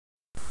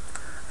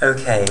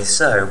Okay,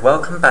 so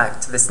welcome back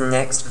to this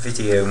next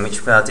video in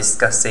which we are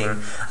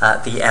discussing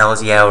the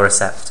LDL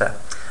receptor.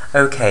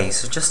 Okay,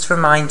 so just to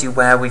remind you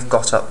where we've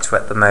got up to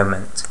at the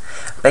moment.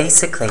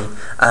 Basically,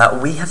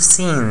 we have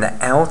seen that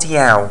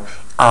LDL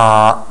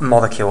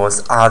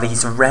molecules are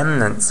these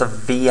remnants of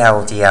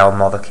VLDL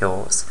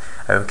molecules.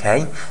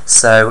 Okay,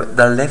 so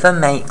the liver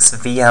makes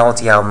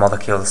VLDL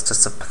molecules to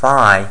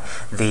supply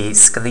the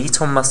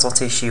skeletal muscle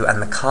tissue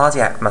and the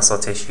cardiac muscle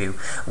tissue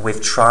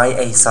with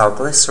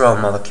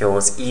triacylglycerol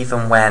molecules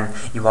even when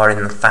you are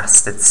in the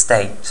fasted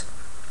state.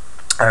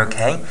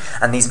 Okay,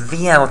 and these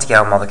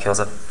VLDL molecules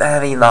are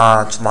very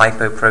large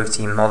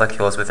lipoprotein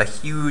molecules with a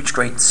huge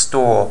great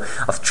store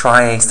of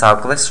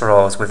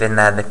triacylglycerols within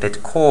their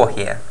lipid core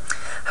here.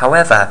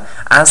 However,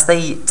 as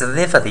they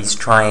deliver these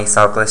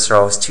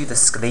triacylglycerols to the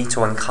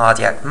skeletal and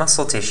cardiac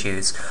muscle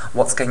tissues,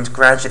 what's going to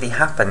gradually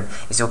happen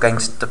is you're going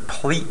to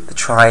deplete the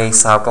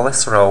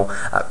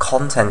triacylglycerol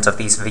content of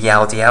these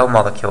VLDL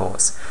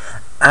molecules.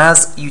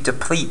 As you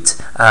deplete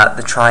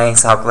the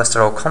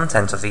triacylglycerol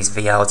content of these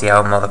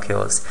VLDL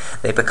molecules,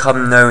 they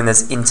become known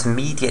as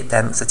intermediate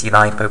density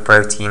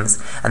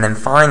lipoproteins, and then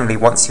finally,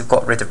 once you've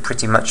got rid of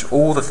pretty much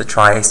all of the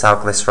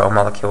triacylglycerol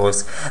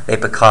molecules, they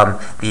become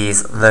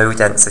these low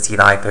density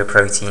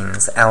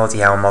lipoproteins,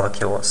 LDL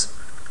molecules.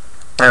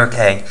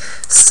 Okay,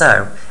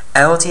 so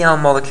LDL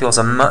molecules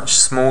are much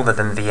smaller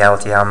than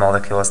VLDL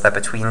molecules. They're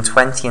between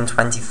 20 and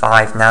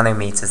 25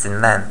 nanometers in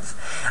length,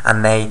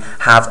 and they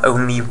have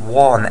only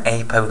one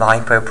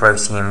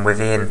apolipoprotein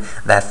within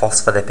their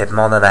phospholipid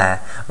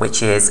monolayer,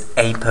 which is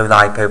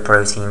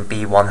apolipoprotein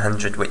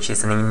B100, which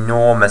is an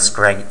enormous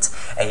great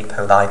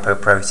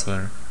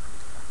apolipoprotein.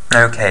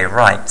 Okay,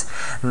 right.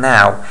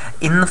 Now,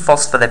 in the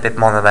phospholipid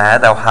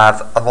monolayer, they'll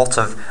have a lot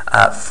of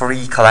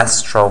free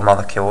cholesterol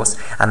molecules,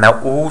 and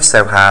they'll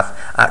also have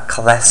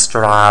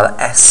cholesterol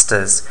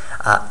esters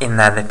in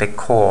their lipid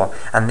core.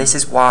 And this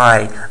is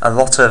why a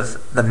lot of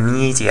the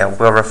media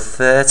will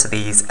refer to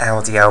these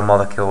LDL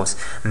molecules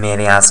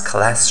merely as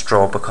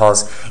cholesterol,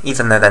 because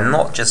even though they're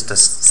not just a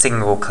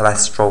single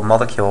cholesterol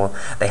molecule,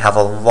 they have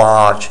a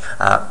large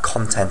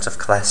content of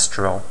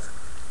cholesterol.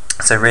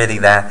 So really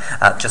they're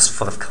just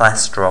full of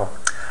cholesterol.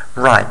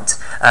 Right,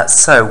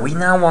 so we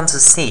now want to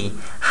see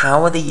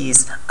how are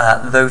these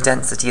low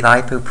density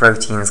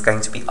lipoproteins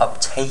going to be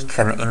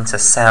uptaken into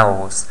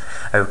cells.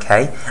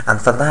 Okay, and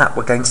for that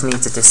we're going to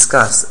need to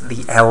discuss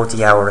the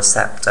LDL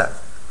receptor.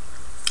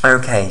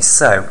 Okay,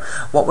 so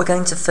what we're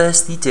going to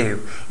firstly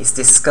do is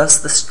discuss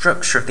the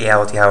structure of the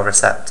LDL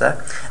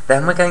receptor,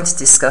 then we're going to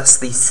discuss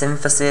the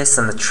synthesis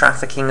and the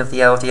trafficking of the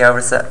LDL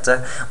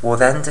receptor. We'll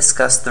then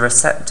discuss the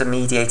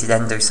receptor-mediated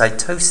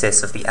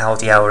endocytosis of the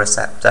LDL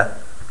receptor,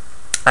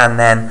 and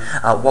then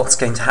what's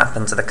going to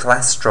happen to the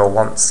cholesterol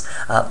once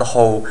the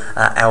whole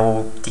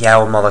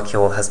LDL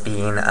molecule has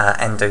been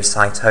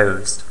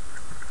endocytosed.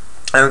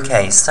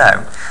 Okay,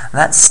 so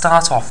let's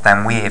start off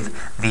then with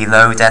the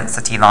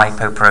low-density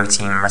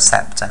lipoprotein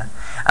receptor.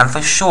 And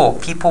for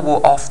short, people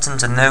will often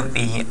denote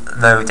the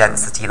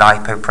low-density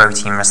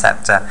lipoprotein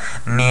receptor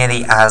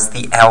merely as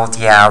the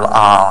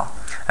LDLR.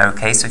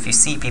 Okay, so if you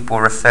see people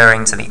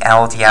referring to the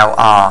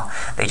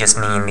LDLR, they just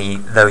mean the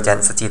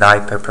low-density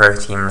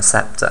lipoprotein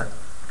receptor.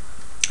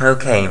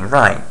 Okay,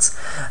 right.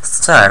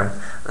 So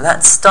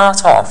let's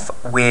start off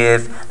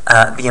with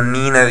the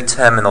amino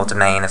terminal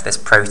domain of this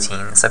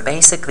protein. So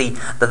basically,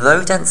 the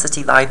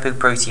low-density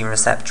lipoprotein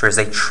receptor is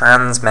a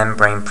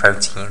transmembrane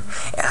protein.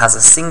 It has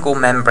a single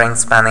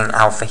membrane-spanning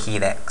alpha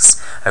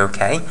helix.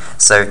 Okay,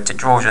 so to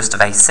draw just a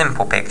very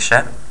simple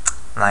picture,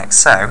 like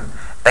so,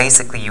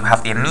 basically you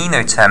have the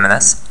amino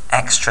terminus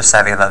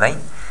extracellularly,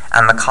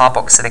 and the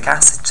carboxylic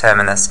acid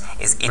terminus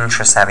is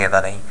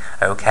intracellularly.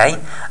 Okay,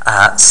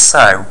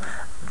 so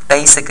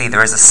basically,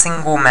 there is a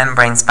single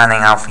membrane-spanning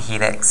alpha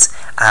helix,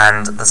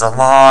 and there's a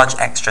large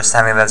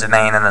extracellular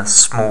domain and a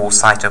small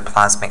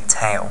cytoplasmic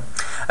tail.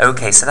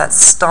 Okay, so let's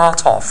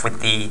start off with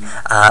the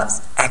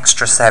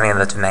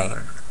extracellular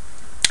domain.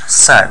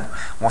 So,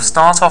 we'll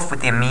start off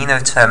with the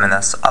amino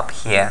terminus up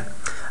here.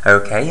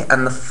 Okay,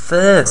 and the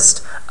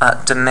first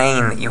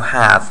domain that you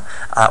have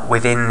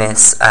within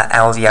this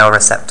LDL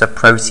receptor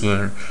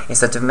protein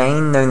is a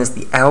domain known as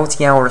the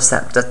LDL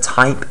receptor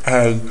type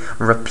A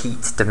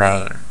repeat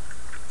domain.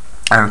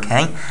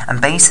 Okay, and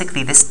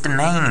basically this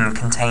domain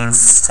contains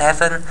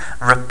 7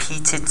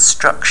 repeated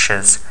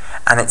structures,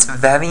 and it's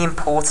very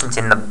important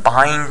in the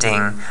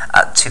binding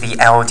to the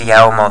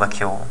LDL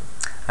molecule.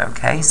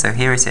 Okay, so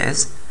here it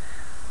is,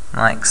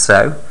 like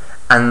so,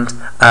 and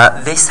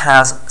this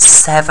has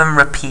 7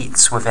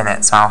 repeats within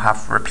it. So I'll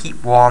have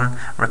repeat 1,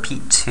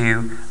 repeat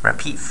 2,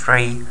 repeat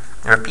 3,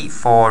 repeat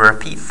 4,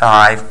 repeat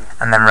 5,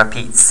 and then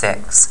repeat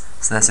 6.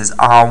 So this is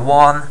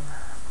R1,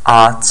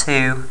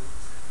 R2,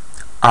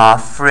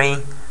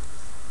 R3,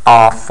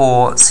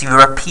 R4, so you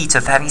repeat a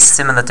very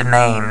similar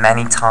domain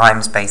many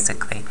times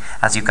basically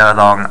as you go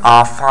along.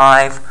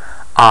 R5,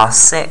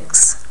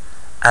 R6,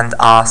 and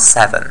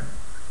R7.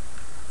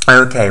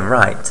 Okay,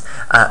 right,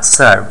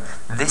 so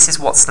this is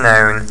what's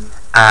known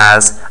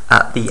as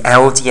the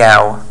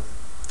LDL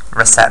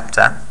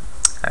receptor.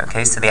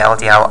 Okay, so the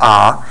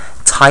LDLR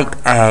type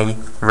A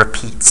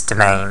repeat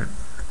domain.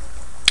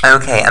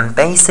 Okay, and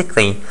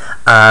basically,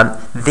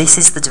 this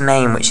is the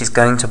domain which is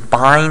going to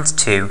bind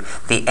to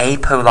the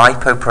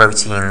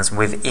apolipoproteins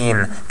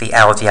within the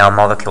LDL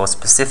molecule,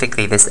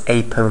 specifically this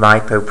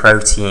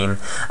apolipoprotein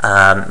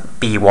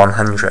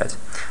B100.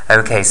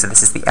 Okay, so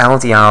this is the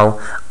LDLR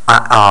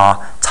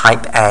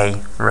type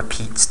A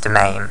repeat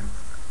domain.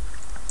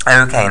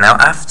 Okay, now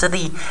after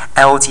the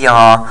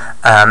LDR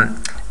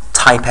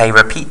type A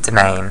repeat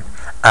domain,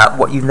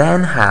 what you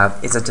then have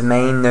is a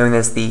domain known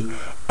as the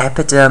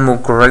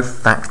epidermal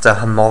growth factor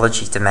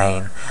homology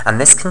domain, and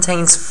this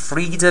contains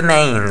 3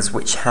 domains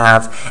which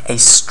have a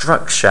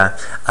structure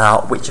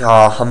which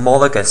are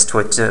homologous to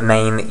a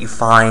domain that you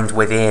find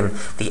within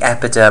the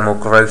epidermal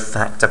growth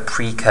factor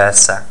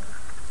precursor.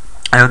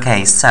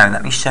 Okay, so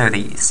let me show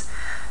these.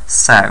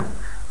 So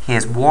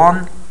here's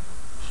one,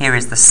 here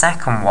is the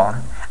second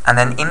one, and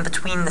then in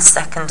between the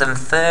second and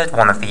third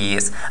one of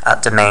these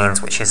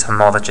domains, which is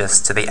homologous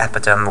to the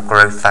epidermal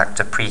growth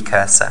factor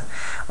precursor,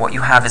 what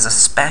you have is a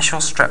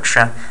special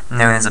structure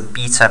known as a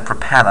beta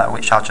propeller,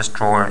 which I'll just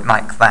draw it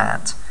like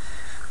that.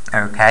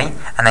 Okay,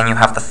 and then you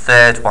have the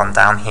third one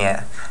down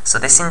here. So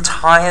this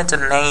entire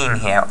domain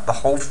here,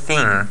 the whole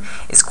thing,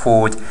 is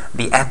called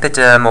the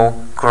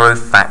epidermal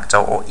growth factor,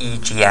 or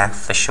EGF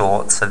for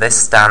short. So this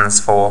stands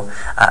for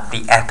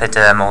the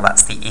epidermal,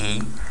 that's the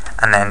E,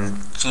 and then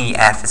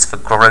GF is for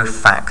growth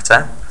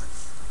factor.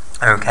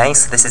 Okay,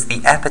 so this is the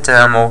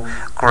epidermal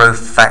growth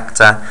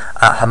factor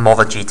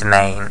homology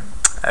domain.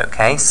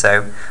 Okay,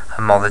 so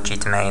homology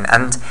domain,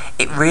 and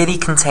it really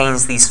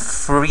contains these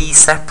 3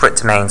 separate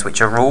domains which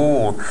are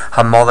all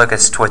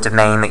homologous to a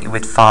domain that you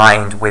would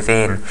find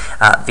within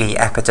the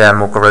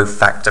epidermal growth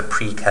factor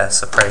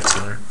precursor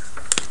protein.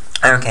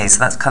 Okay,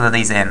 so let's colour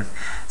these in.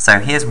 So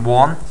here's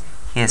 1,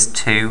 here's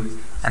 2,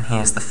 and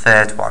here's the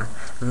third one.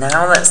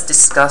 Now let's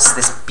discuss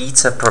this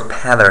beta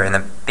propeller in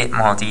a bit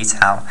more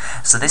detail.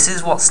 So this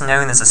is what's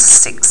known as a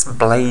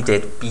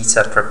 6-bladed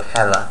beta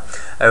propeller.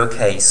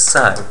 Okay,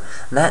 so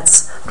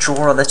let's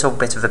draw a little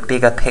bit of a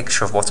bigger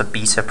picture of what a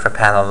beta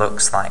propeller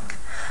looks like.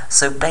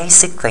 So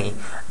basically,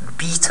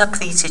 beta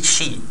pleated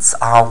sheets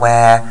are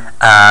where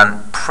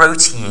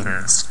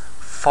proteins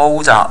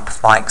fold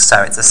up like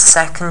so. It's a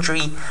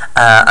secondary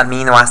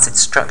amino acid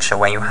structure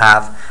where you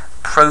have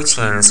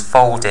proteins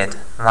folded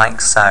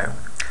like so.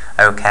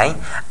 Okay,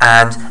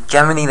 and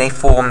generally they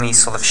form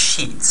these sort of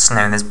sheets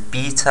known as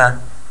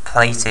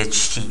beta-plated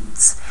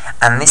sheets,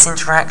 and this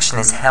interaction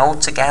is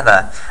held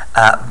together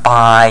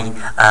by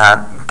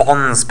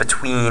bonds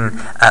between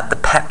the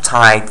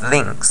peptide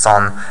links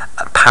on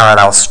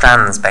parallel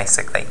strands,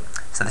 basically.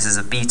 So this is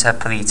a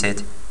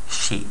beta-pleated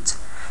sheet.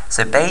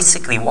 So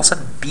basically what a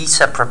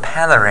beta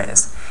propeller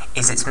is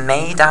it's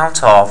made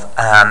out of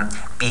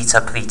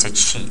beta-pleated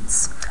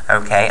sheets.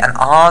 Okay, and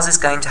ours is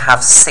going to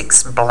have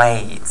 6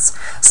 blades.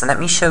 So let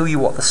me show you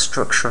what the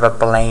structure of a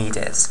blade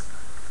is.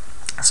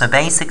 So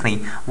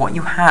basically, what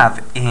you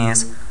have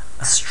is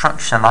a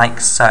structure like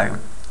so.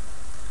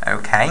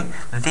 Okay,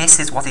 this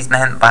is what is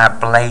meant by a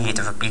blade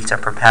of a beta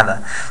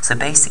propeller. So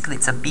basically,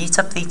 it's a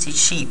beta-pleated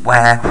sheet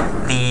where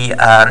the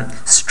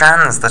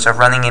strands that are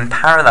running in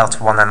parallel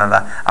to one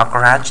another are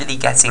gradually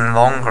getting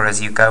longer as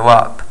you go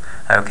up.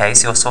 Okay,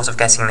 so you're sort of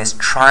getting this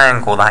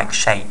triangle-like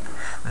shape.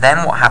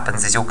 Then what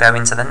happens is you'll go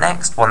into the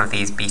next one of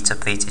these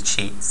beta-pleated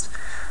sheets.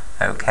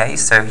 Okay,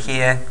 so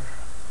here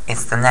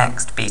is the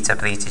next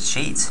beta-pleated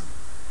sheet.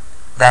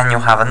 Then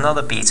you'll have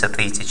another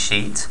beta-pleated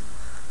sheet,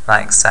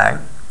 like so.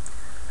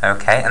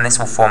 Okay, and this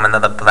will form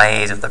another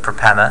blade of the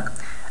propeller.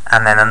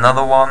 And then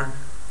another one,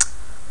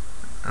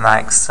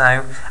 like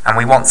so. And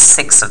we want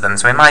 6 of them,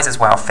 so we might as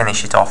well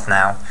finish it off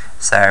now.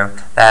 So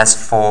there's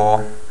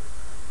 4.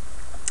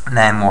 And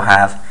then we'll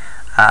have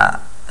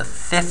the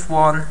 5th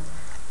one.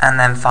 And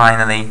then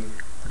finally,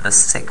 the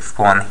 6th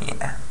one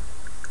here.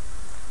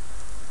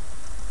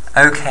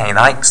 Okay,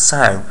 like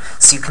so.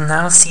 So you can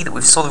now see that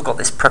we've sort of got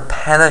this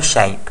propeller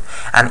shape,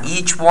 and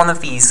each one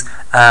of these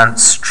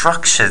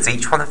structures,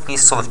 each one of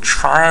these sort of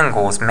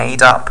triangles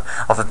made up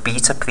of a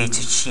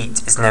beta-pleated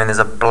sheet is known as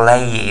a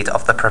blade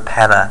of the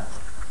propeller.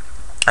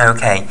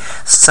 Okay,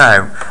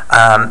 so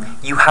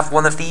you have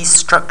one of these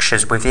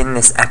structures within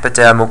this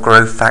epidermal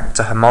growth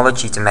factor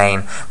homology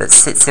domain that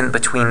sits in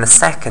between the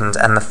second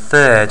and the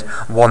third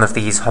one of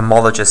these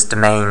homologous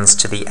domains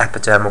to the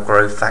epidermal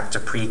growth factor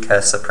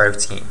precursor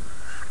protein.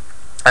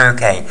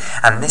 Okay,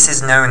 and this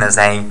is known as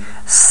a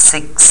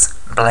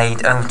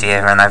 6-blade, oh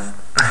dear, and I've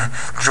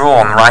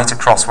drawn right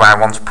across where I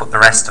want to put the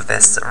rest of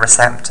this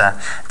receptor.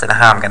 Don't know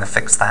how I'm going to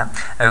fix that.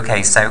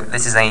 Okay, so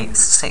this is a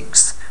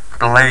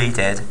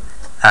 6-bladed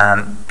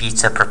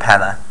beta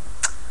propeller.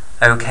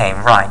 Okay,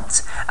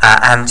 right.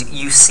 And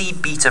you see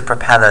beta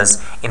propellers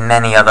in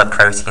many other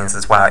proteins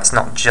as well. It's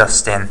not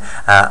just in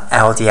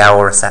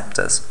LDL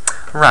receptors.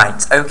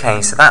 Right,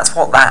 okay, so that's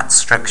what that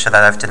structure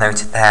that I've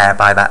denoted there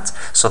by that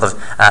sort of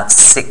that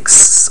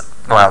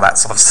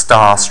sort of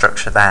star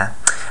structure there.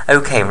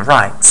 Okay,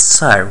 right,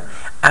 so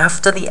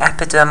After the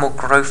epidermal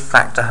growth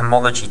factor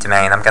homology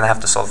domain, I'm going to have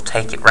to sort of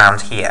take it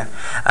round here.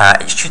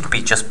 It should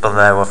be just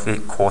below, of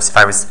course, if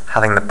I was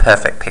having the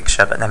perfect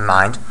picture, but never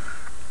mind.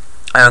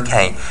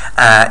 Okay,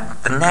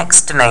 the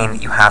next domain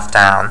that you have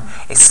down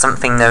is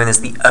something known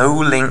as the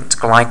O-linked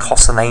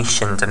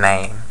glycosylation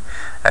domain.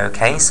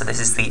 Okay, so this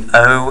is the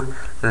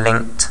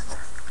O-linked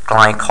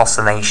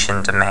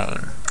glycosylation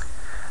domain.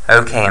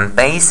 Okay, and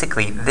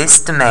basically this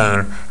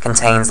domain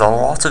contains a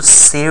lot of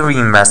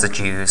serine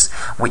residues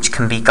which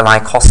can be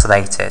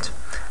glycosylated.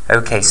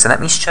 Okay, so let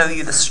me show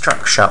you the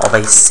structure of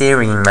a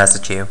serine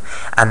residue,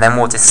 and then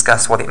we'll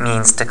discuss what it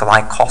means to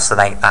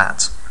glycosylate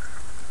that.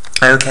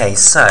 Okay,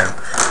 so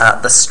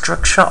the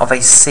structure of a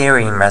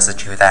serine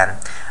residue then.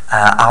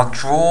 I'll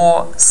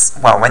draw,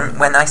 well,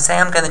 when I say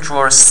I'm going to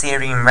draw a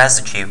serine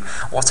residue,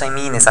 what I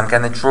mean is I'm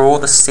going to draw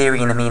the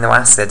serine amino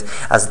acid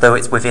as though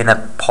it's within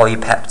a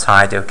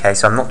polypeptide, okay?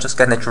 So I'm not just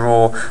going to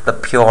draw the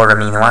pure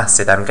amino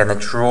acid, I'm going to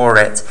draw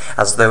it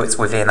as though it's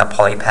within a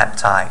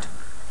polypeptide.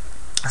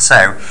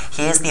 So,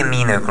 here's the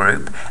amino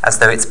group, as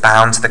though it's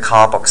bound to the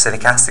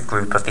carboxylic acid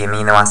group of the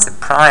amino acid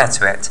prior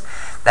to it.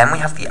 Then we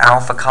have the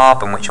alpha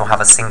carbon, which will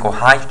have a single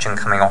hydrogen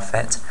coming off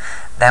it.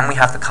 Then we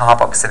have the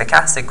carboxylic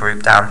acid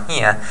group down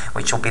here,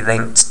 which will be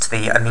linked to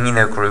the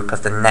amino group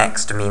of the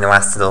next amino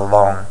acid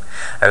along.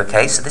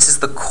 Okay, so this is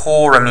the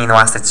core amino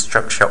acid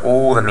structure.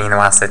 All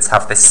amino acids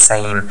have this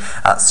same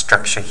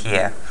structure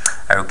here.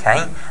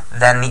 Okay,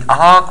 then the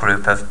R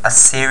group of a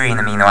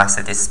serine amino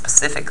acid is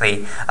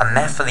specifically a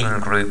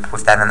methylene group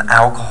with then an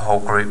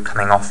alcohol group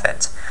coming off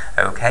it.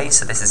 Okay,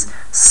 so this is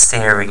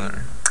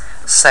serine.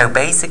 So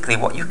basically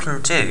what you can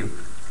do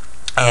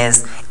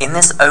is, in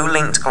this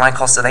O-linked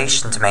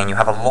glycosylation domain, you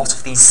have a lot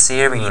of these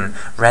serine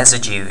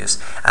residues,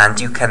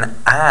 and you can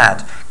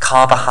add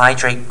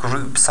carbohydrate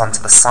groups onto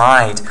the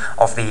side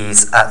of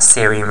these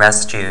serine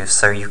residues,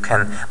 so you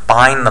can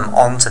bind them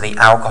onto the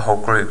alcohol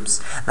groups.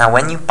 Now,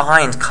 when you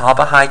bind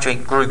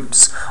carbohydrate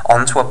groups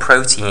onto a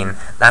protein,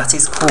 that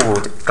is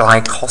called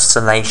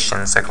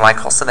glycosylation. So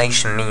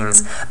glycosylation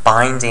means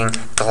binding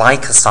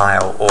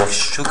glycosyl or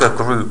sugar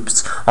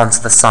groups onto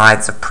the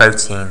sides of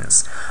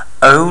proteins.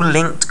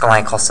 O-linked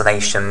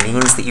glycosylation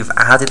means that you've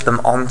added them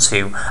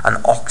onto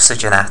an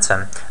oxygen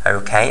atom,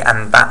 okay,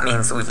 and that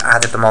means that we've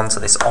added them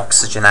onto this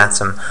oxygen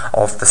atom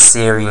of the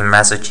serine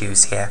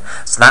residues here.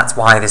 So that's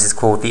why this is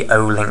called the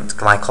O-linked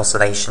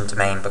glycosylation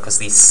domain, because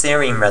these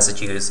serine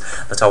residues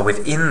that are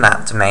within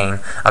that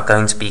domain are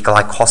going to be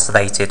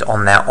glycosylated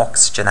on their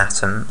oxygen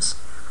atoms.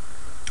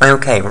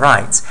 Okay,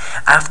 right.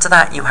 After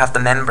that, you have the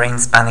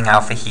membrane-spanning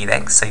alpha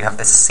helix. So you have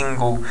this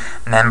single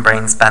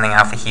membrane-spanning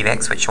alpha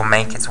helix, which will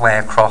make its way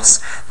across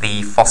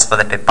the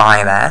phospholipid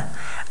bilayer.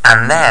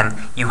 And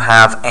then you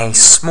have a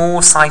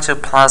small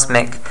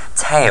cytoplasmic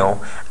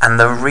tail, and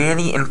the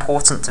really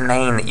important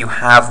domain that you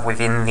have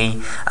within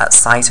the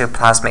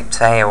cytoplasmic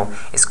tail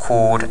is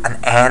called an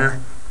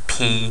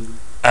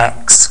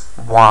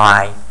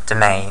NPXY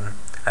domain.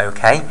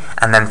 Okay,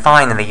 and then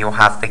finally you'll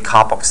have the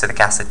carboxylic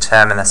acid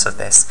terminus of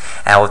this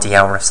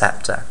LDL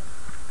receptor.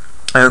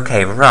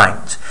 Okay,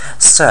 right,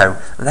 so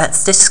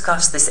let's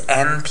discuss this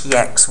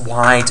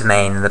NPXY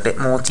domain in a bit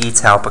more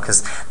detail,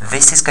 because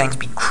this is going to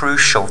be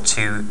crucial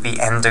to the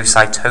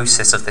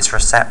endocytosis of this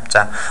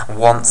receptor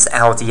once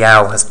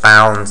LDL has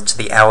bound to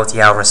the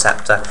LDL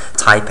receptor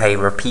type A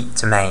repeat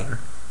domain.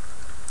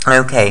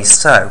 Okay,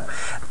 so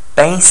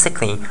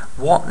basically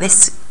what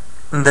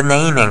the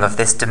naming of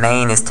this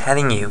domain is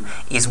telling you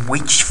is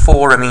which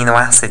 4 amino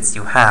acids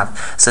you have.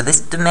 So this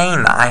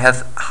domain that I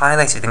have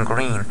highlighted in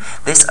green,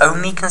 this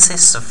only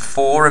consists of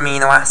 4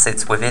 amino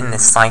acids within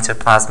this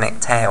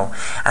cytoplasmic tail,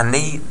 and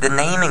the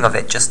naming of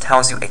it just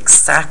tells you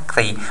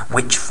exactly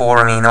which 4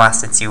 amino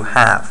acids you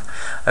have.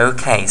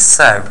 Okay,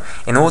 so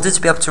in order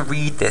to be able to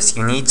read this,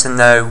 you need to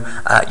know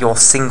your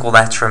single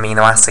letter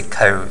amino acid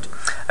code.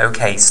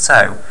 Okay,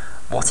 so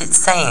what it's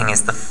saying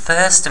is the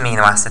first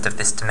amino acid of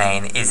this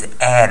domain is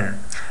N.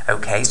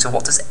 Okay, so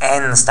what does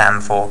N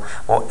stand for?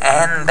 Well,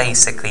 N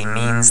basically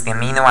means the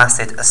amino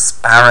acid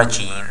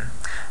asparagine.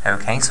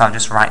 Okay, so I'll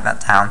just write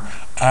that down.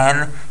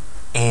 N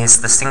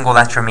is the single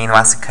letter amino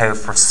acid code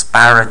for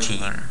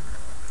asparagine.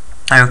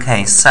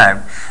 Okay,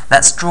 so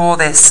let's draw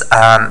this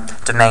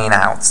domain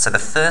out. So the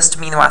first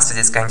amino acid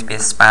is going to be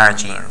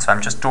asparagine. So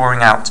I'm just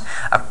drawing out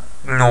a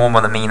normal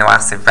amino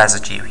acid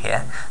residue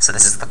here. So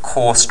this is the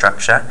core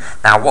structure.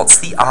 Now what's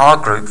the R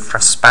group for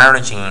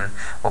asparagine?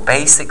 Well,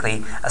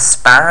 basically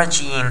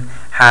asparagine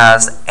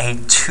has a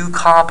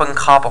 2-carbon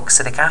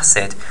carboxylic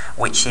acid,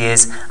 which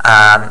is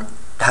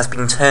has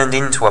been turned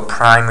into a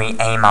primary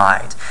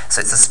amide.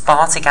 So it's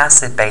aspartic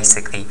acid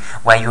basically,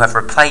 where you have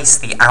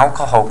replaced the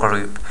alcohol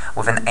group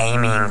with an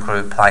amine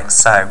group like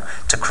so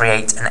to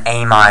create an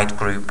amide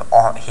group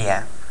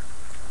here.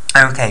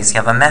 Okay, so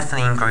you have a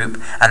methylene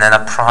group and then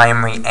a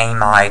primary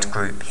amide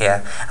group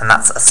here, and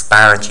that's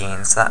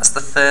asparagine. So that's the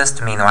first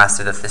amino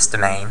acid of this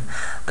domain.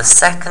 The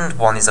second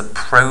one is a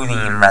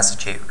proline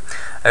residue.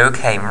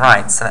 Okay,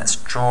 right, so let's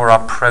draw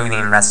our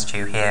proline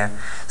residue here.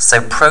 So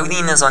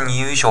proline is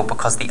unusual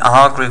because the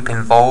R group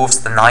involves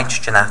the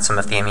nitrogen atom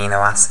of the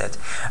amino acid.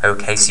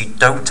 Okay, so you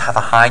don't have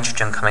a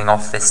hydrogen coming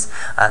off this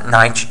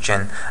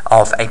nitrogen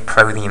of a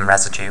proline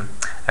residue.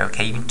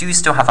 Okay, you do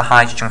still have a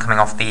hydrogen coming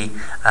off the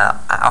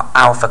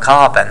alpha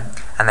carbon,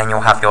 and then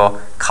you'll have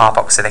your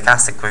carboxylic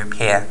acid group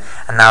here.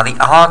 And now the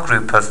R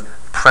group of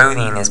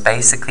proline is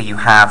basically you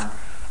have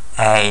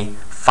a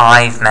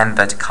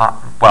five-membered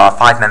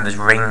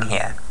ring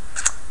here.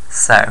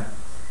 So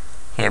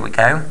here we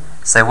go.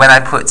 So when I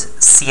put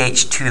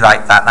CH2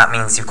 like that, that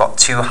means you've got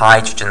two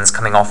hydrogens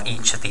coming off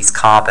each of these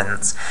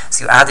carbons.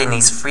 So you add in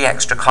these 3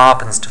 extra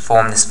carbons to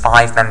form this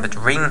 5-membered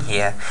ring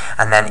here,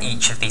 and then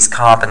each of these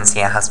carbons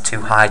here has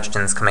 2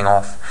 hydrogens coming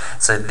off.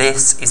 So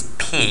this is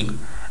P,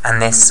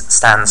 and this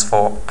stands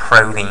for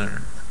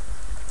proline.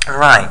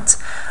 Right.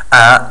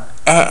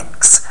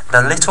 X,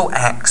 the little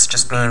x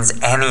just means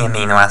any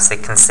amino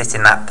acid can sit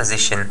in that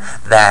position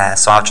there,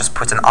 so I'll just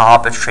put an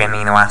arbitrary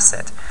amino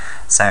acid.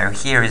 So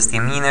here is the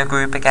amino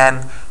group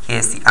again,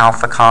 here's the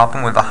alpha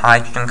carbon with a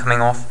hydrogen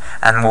coming off,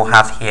 and we'll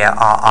have here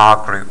our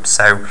R group.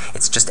 So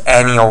it's just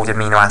any old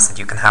amino acid,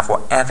 you can have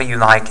whatever you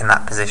like in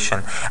that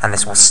position, and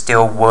this will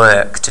still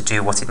work to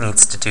do what it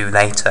needs to do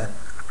later.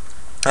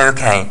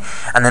 Okay,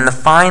 and then the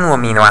final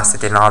amino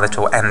acid in our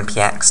little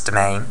MPX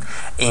domain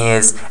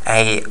is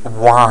a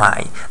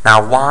Y.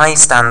 Now Y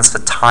stands for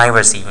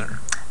tyrosine.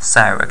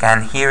 So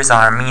again, here is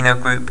our amino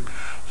group,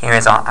 here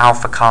is our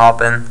alpha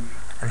carbon,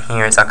 and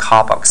here is our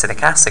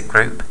carboxylic acid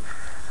group.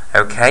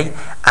 Okay,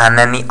 and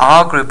then the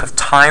R group of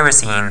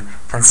tyrosine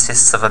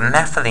consists of a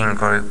methylene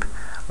group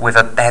with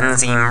a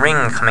benzene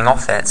ring coming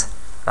off it,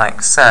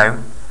 like so.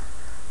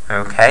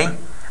 Okay,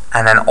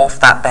 and then off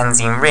that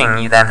benzene ring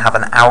you then have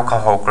an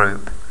alcohol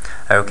group.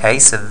 Okay,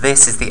 so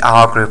this is the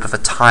R group of a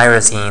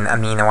tyrosine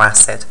amino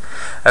acid.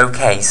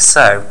 Okay,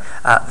 so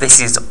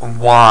this is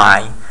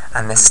Y,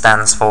 and this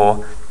stands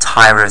for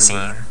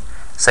tyrosine.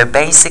 So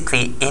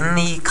basically, in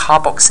the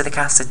carboxylic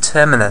acid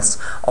terminus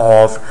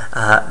of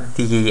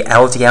the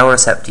LDL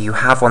receptor, you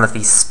have one of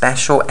these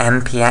special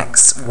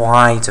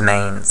MPXY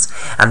domains,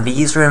 and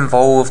these are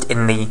involved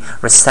in the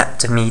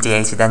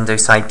receptor-mediated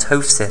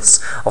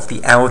endocytosis of the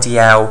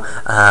LDL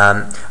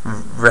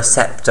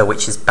receptor,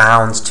 which is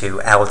bound to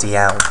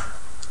LDL.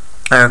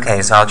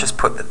 Okay, so I'll just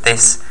put that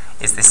this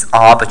is this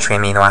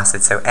arbitrary amino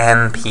acid, so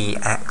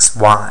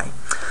MPXY.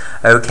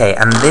 Okay,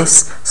 and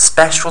this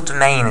special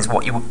domain is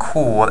what you would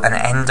call an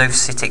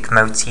endocytic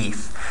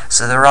motif.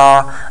 So there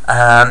are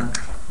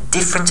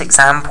different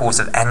examples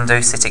of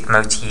endocytic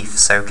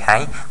motifs,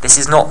 okay? This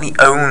is not the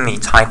only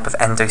type of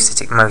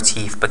endocytic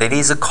motif, but it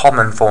is a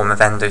common form of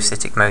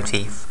endocytic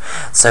motif.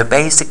 So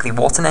basically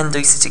what an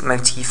endocytic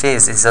motif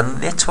is a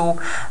little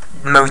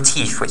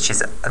motif, which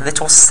is a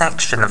little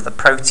section of the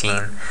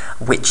protein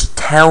which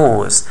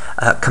tells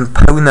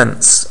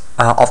components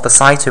of the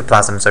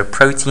cytoplasm, so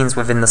proteins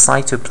within the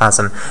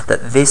cytoplasm,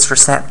 that this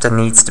receptor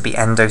needs to be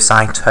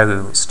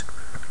endocytosed.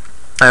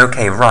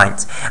 Okay,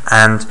 right,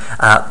 and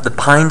the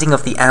binding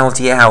of the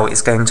LDL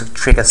is going to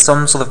trigger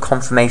some sort of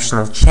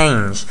conformational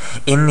change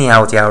in the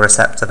LDL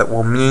receptor that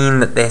will mean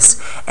that this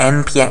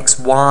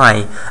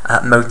MPXY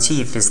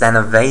motif is then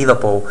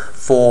available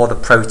for the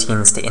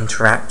proteins to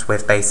interact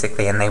with,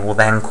 basically, and they will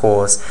then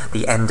cause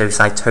the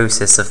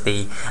endocytosis of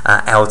the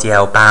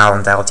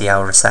LDL-bound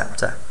LDL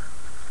receptor.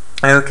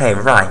 Okay,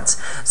 right,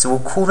 so we'll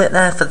call it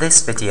there for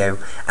this video,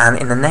 and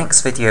in the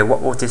next video what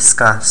we'll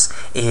discuss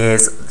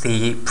is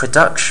the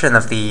production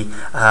of the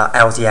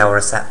LDL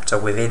receptor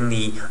within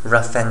the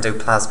rough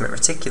endoplasmic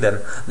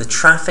reticulum, the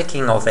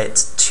trafficking of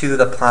it to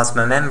the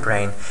plasma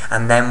membrane,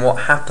 and then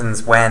what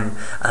happens when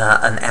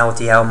an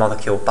LDL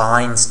molecule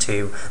binds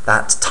to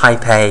that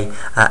type A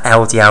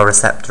LDL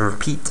receptor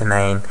repeat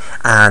domain,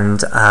 and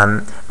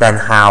then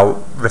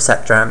how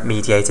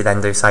receptor-mediated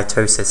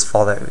endocytosis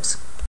follows.